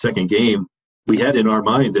past that second game, we had in our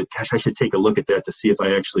mind that, gosh, I should take a look at that to see if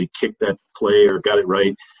I actually kicked that play or got it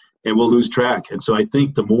right, and we'll lose track. And so I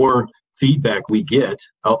think the more feedback we get,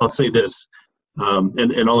 I'll say this,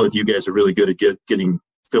 and all of you guys are really good at getting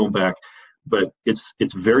film back, but it's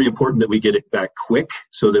very important that we get it back quick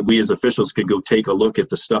so that we as officials can go take a look at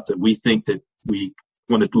the stuff that we think that we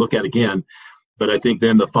want to look at again. But I think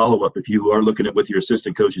then the follow-up, if you are looking at with your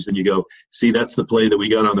assistant coaches and you go, see, that's the play that we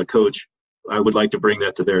got on the coach, I would like to bring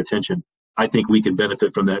that to their attention. I think we can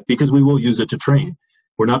benefit from that because we will use it to train.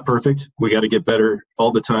 We're not perfect. We got to get better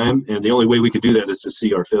all the time. And the only way we can do that is to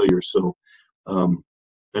see our failures. So,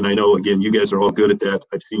 and I know, again, you guys are all good at that.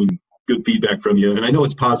 I've seen good feedback from you. And I know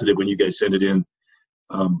it's positive when you guys send it in,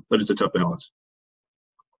 but it's a tough balance.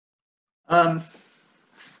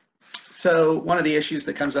 So one of the issues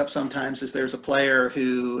that comes up sometimes is there's a player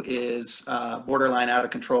who is borderline out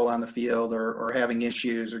of control on the field or having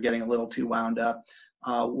issues or getting a little too wound up.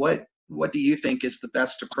 What do you think is the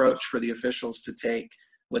best approach for the officials to take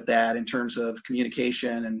with that in terms of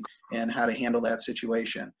communication and how to handle that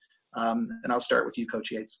situation? And I'll start with you,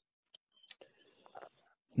 Coach Yates.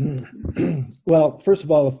 Well, first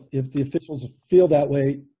of all, if the officials feel that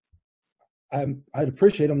way, I'd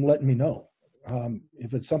appreciate them letting me know.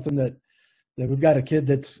 If it's something that we've got a kid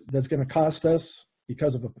that's going to cost us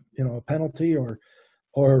because of a penalty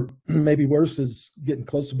or maybe worse is getting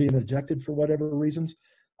close to being ejected for whatever reasons,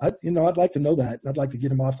 I'd like to know that. I'd like to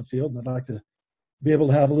get him off the field, and I'd like to be able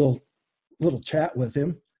to have a little chat with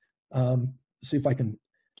him, see if I can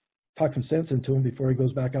talk some sense into him before he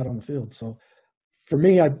goes back out on the field. So for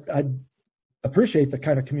me, I'd appreciate the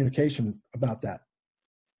kind of communication about that.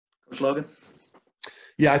 Coach Logan?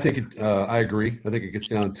 Yeah, I think I agree. I think it gets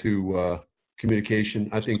down to communication.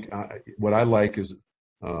 I think what I like is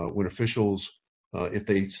when officials, if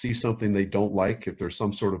they see something they don't like, if there's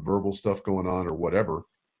some sort of verbal stuff going on or whatever,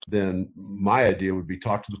 then my idea would be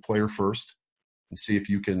talk to the player first and see if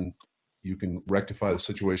you can rectify the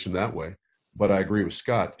situation that way. But I agree with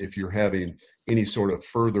Scott. If you're having any sort of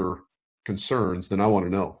further concerns, then I want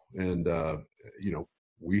to know. And, I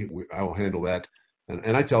will handle that.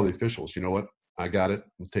 And I tell the officials, you know what, I got it.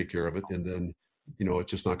 We'll take care of it. And then,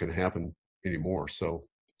 it's just not going to happen anymore. So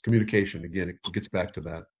communication, again, it gets back to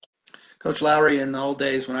that. Coach Lowry, in the old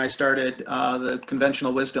days when I started, the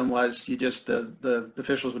conventional wisdom was the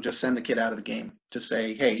officials would just send the kid out of the game. Just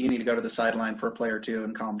say, hey, you need to go to the sideline for a play or two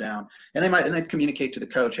and calm down. And they'd communicate to the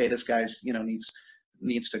coach, hey, this guy's,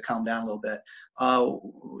 needs to calm down a little bit.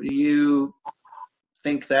 Do you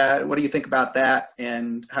think that? What do you think about that,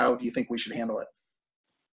 and how do you think we should handle it?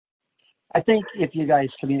 I think if you guys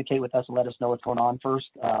communicate with us and let us know what's going on first,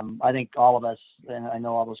 I think all of us, and I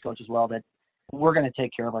know all those coaches well, that we're going to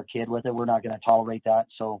take care of our kid with it. We're not going to tolerate that.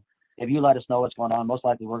 So if you let us know what's going on, most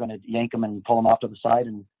likely we're going to yank them and pull them off to the side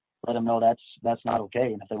and let them know that's not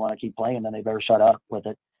okay. And if they want to keep playing, then they better shut up with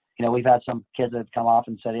it. We've had some kids that have come off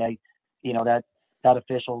and said, hey, that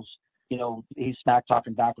official's, he's smack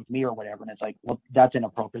talking back with me or whatever. And it's like, well, that's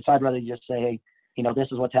inappropriate. So I'd rather just say, hey, this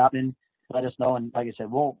is what's happening. Let us know. And like I said,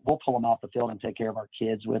 we'll pull them off the field and take care of our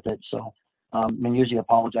kids with it. So, usually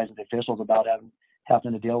apologize to the officials about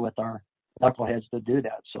having to deal with our knuckleheads to do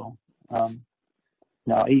that. So,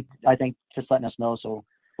 no, I think just letting us know, so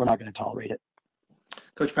we're not going to tolerate it.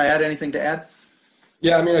 Coach Pyatt, anything to add?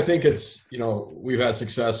 Yeah, I mean, I think it's, we've had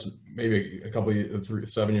success maybe a couple of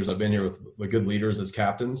 7 years I've been here with good leaders as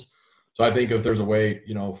captains. So I think if there's a way,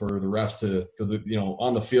 for the refs to, because,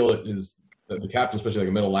 on the field it is the captain, especially like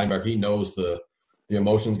a middle linebacker, he knows the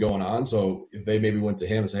emotions going on. So if they maybe went to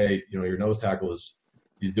him and say, hey, your nose tackle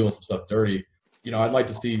he's doing some stuff dirty, I'd like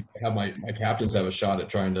to have my captains have a shot at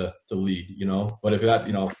trying to lead, But if that,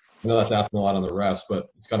 I know that's asking a lot on the refs, but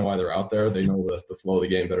it's kind of why they're out there. They know the flow of the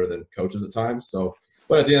game better than coaches at times. So,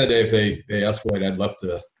 but at the end of the day, if they escalate, I'd love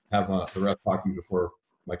to have the ref talk to me before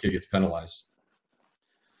my kid gets penalized.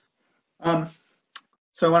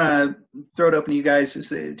 So I want to throw it open to you guys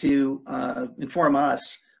to inform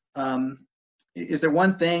us. Is there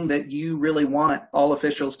one thing that you really want all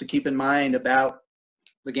officials to keep in mind about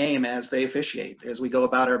the game as they officiate, as we go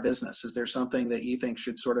about our business? Is there something that you think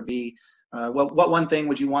should sort of be, what one thing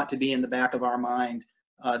would you want to be in the back of our mind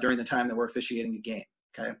during the time that we're officiating a game?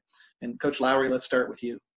 Okay. And Coach Lowry, let's start with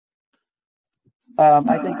you.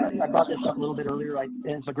 I think I brought this up a little bit earlier. And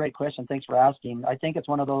it's a great question. Thanks for asking. I think it's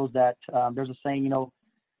one of those that there's a saying,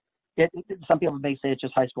 some people may say it's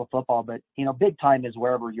just high school football, but, big time is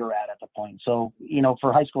wherever you're at the point. So,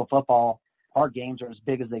 for high school football, our games are as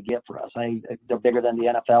big as they get for us. They're bigger than the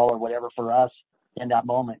NFL or whatever for us in that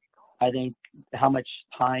moment. I think how much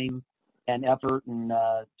time and effort and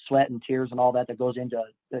sweat and tears and all that goes into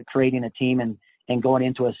creating a team and going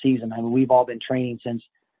into a season. I mean, we've all been training since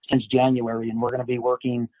January, and we're going to be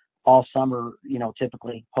working all summer,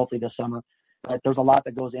 typically, hopefully this summer. But there's a lot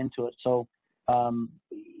that goes into it. So,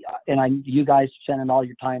 you guys spending all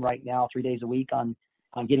your time right now, 3 days a week on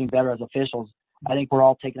getting better as officials. I think we're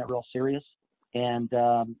all taking it real serious. And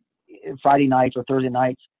Friday nights or Thursday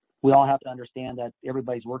nights, we all have to understand that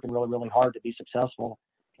everybody's working really, really hard to be successful,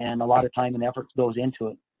 and a lot of time and effort goes into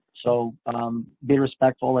it. So be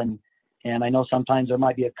respectful, and I know sometimes there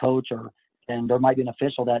might be a coach and there might be an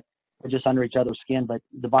official that are just under each other's skin, but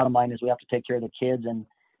the bottom line is we have to take care of the kids, and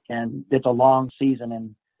it's a long season,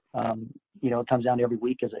 and it comes down to every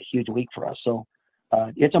week is a huge week for us. So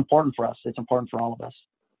it's important for us. It's important for all of us.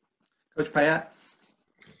 Coach Pyatt?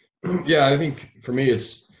 Yeah, I think for me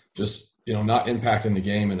it's just not impacting the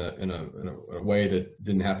game in a way that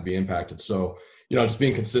didn't have to be impacted. So just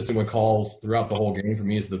being consistent with calls throughout the whole game for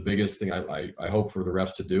me is the biggest thing I hope for the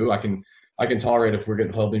refs to do. I can tolerate if we're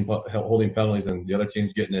getting holding penalties and the other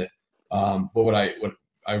team's getting it. But what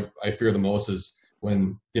I fear the most is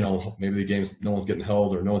when maybe the game's no one's getting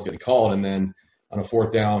held or no one's getting called, and then on a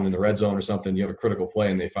fourth down in the red zone or something, you have a critical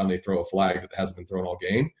play and they finally throw a flag that hasn't been thrown all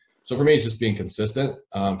game. So for me, it's just being consistent,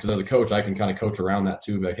 because as a coach, I can kind of coach around that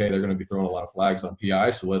too. Like, hey, they're going to be throwing a lot of flags on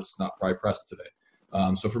PI, so let's not probably press it today.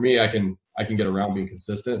 So for me, I can get around being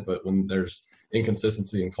consistent, but when there's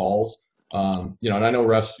inconsistency in calls, and I know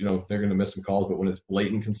refs, they're going to miss some calls, but when it's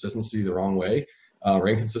blatant consistency the wrong way or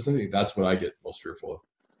inconsistency, that's what I get most fearful of.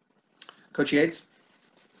 Coach Yates?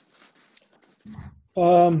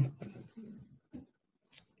 I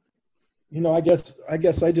guess I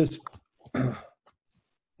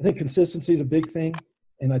think consistency is a big thing.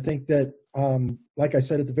 And I think that, like I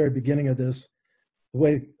said at the very beginning of this, the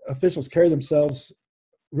way officials carry themselves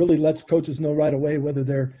really lets coaches know right away whether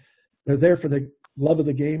they're there for the love of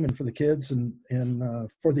the game and for the kids and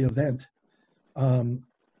for the event,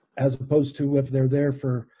 as opposed to if they're there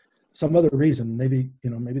for some other reason. Maybe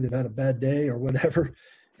they've had a bad day or whatever,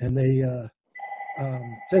 and they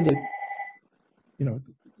tend to,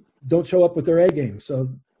 don't show up with their A game. So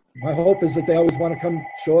my hope is that they always want to come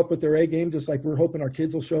show up with their A game, just like we're hoping our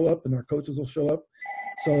kids will show up and our coaches will show up.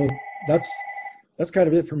 So that's kind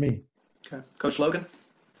of it for me. Okay. Coach Logan?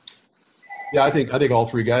 Yeah, I think all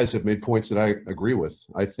three guys have made points that I agree with.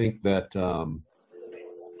 I think that from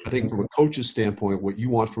a coach's standpoint, what you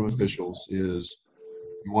want from officials is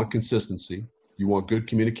you want consistency, you want good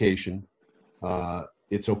communication.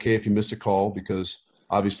 It's okay if you miss a call, because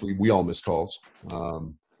obviously we all miss calls.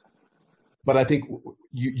 but I think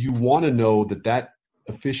you want to know that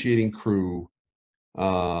officiating crew,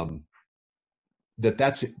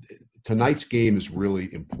 that's tonight's game is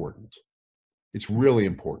really important. It's really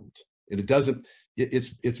important, and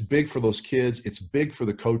it's big for those kids. It's big for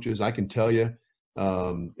the coaches. I can tell you.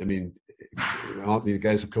 I mean, the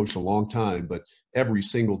guys have coached a long time, but every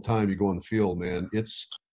single time you go on the field, man, it's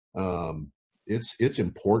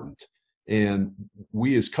important. And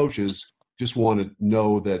we as coaches just want to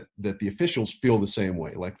know that the officials feel the same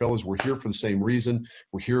way. Like, fellas, we're here for the same reason.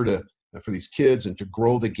 We're here for these kids and to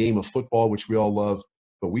grow the game of football, which we all love.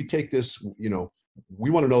 But we take this, we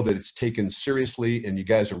want to know that it's taken seriously and you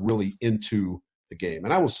guys are really into the game.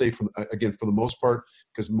 And I will say, for the most part,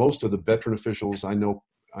 because most of the veteran officials I know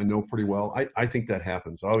pretty well, I think that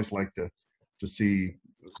happens. I always like to see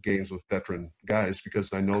games with veteran guys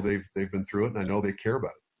because I know they've been through it and I know they care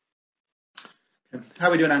about it. How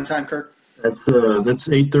are we doing on time, Kirk? That's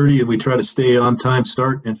 8:30, and we try to stay on time,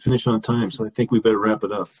 start and finish on time. So I think we better wrap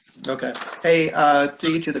it up. Okay. Hey, to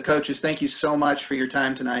each of the coaches, thank you so much for your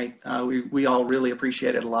time tonight. We all really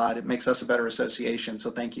appreciate it a lot. It makes us a better association.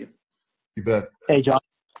 So thank you. You bet. Hey, John.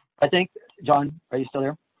 John, are you still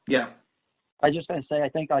there? Yeah. I was just going to say, I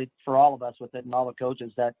think for all of us with it and all the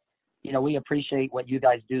coaches that, we appreciate what you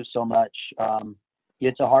guys do so much.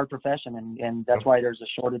 It's a hard profession, and that's why there's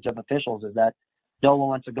a shortage of officials, is that no one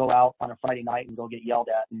wants to go out on a Friday night and go get yelled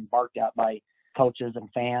at and barked at by coaches and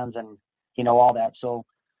fans and, all that. So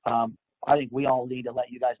I think we all need to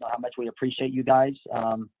let you guys know how much we appreciate you guys.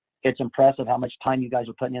 It's impressive how much time you guys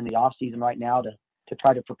are putting in the off season right now to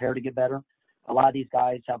try to prepare to get better. A lot of these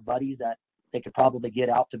guys have buddies that they could probably get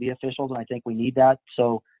out to be officials, and I think we need that.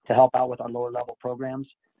 So to help out with our lower level programs,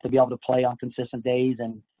 to be able to play on consistent days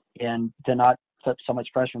and to not put so much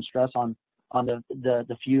pressure and stress on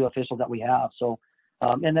the few officials that we have. So,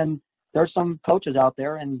 and then there's some coaches out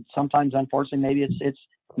there, and sometimes, unfortunately, maybe it's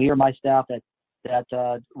me or my staff that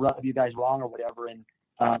rub you guys wrong or whatever. And,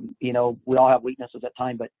 we all have weaknesses at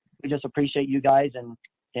times, but we just appreciate you guys,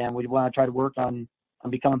 and we want to try to work on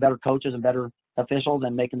becoming better coaches and better officials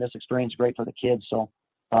and making this experience great for the kids. So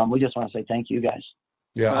we just want to say thank you guys.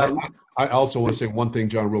 Yeah, I also want to say one thing,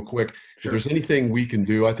 John, real quick. Sure. If there's anything we can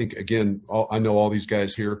do, I think, again, I know all these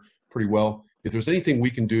guys here pretty well. If there's anything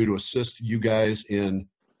we can do to assist you guys in,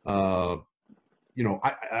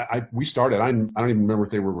 we started, I don't even remember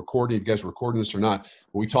if they were recording, if you guys were recording this or not,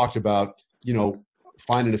 but we talked about,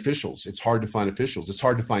 finding officials. It's hard to find officials. It's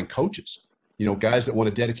hard to find coaches, guys that want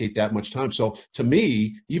to dedicate that much time. So to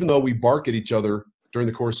me, even though we bark at each other during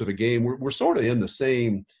the course of a game, we're sort of in the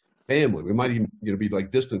same family. We might even be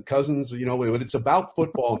like distant cousins, but it's about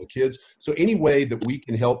football and the kids. So any way that we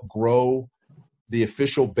can help grow the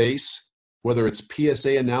official base, whether it's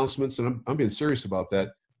PSA announcements, and I'm being serious about that.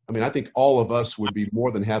 I mean, I think all of us would be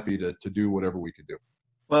more than happy to do whatever we could do.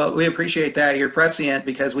 Well, we appreciate that. You're prescient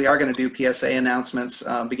because we are going to do PSA announcements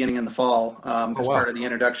beginning in the fall as part of the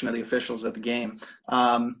introduction of the officials at the game.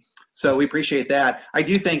 So we appreciate that. I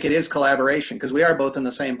do think it is collaboration because we are both in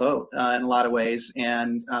the same boat in a lot of ways,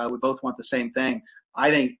 and we both want the same thing. I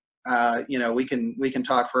think we can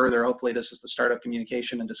talk further. Hopefully, this is the start of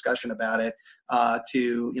communication and discussion about it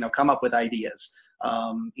to come up with ideas.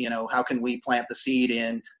 How can we plant the seed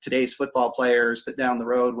in today's football players that down the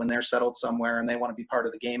road when they're settled somewhere and they want to be part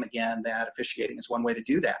of the game again, that officiating is one way to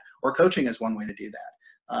do that, or coaching is one way to do that.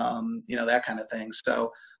 That kind of thing.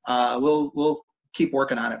 So we'll keep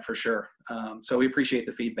working on it for sure. So we appreciate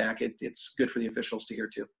the feedback. It's good for the officials to hear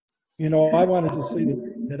too. I wanted to say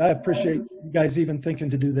that I appreciate you guys even thinking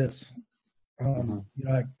to do this.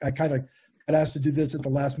 I kind of got asked to do this at the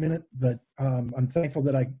last minute, but I'm thankful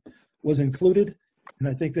that I was included. And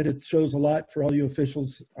I think that it shows a lot for all you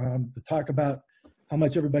officials to talk about how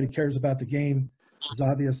much everybody cares about the game. It's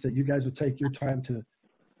obvious that you guys would take your time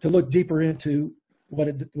to look deeper into what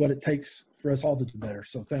it takes for us all to do better.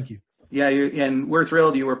 So thank you. Yeah, and we're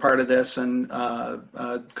thrilled you were part of this, and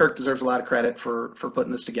Kirk deserves a lot of credit for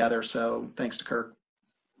putting this together. So thanks to Kirk.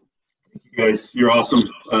 You guys, you're awesome.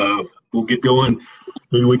 We'll get going.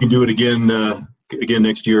 Maybe we can do it again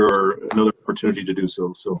next year, or another opportunity to do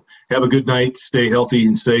so. So have a good night. Stay healthy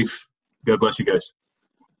and safe. God bless you guys.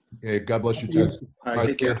 Hey, God bless you too. All right,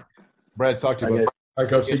 take care. Brad, talk to you. All right,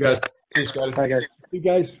 Coach. See you guys. Thanks, Scotty. Bye, guys. You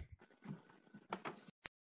guys.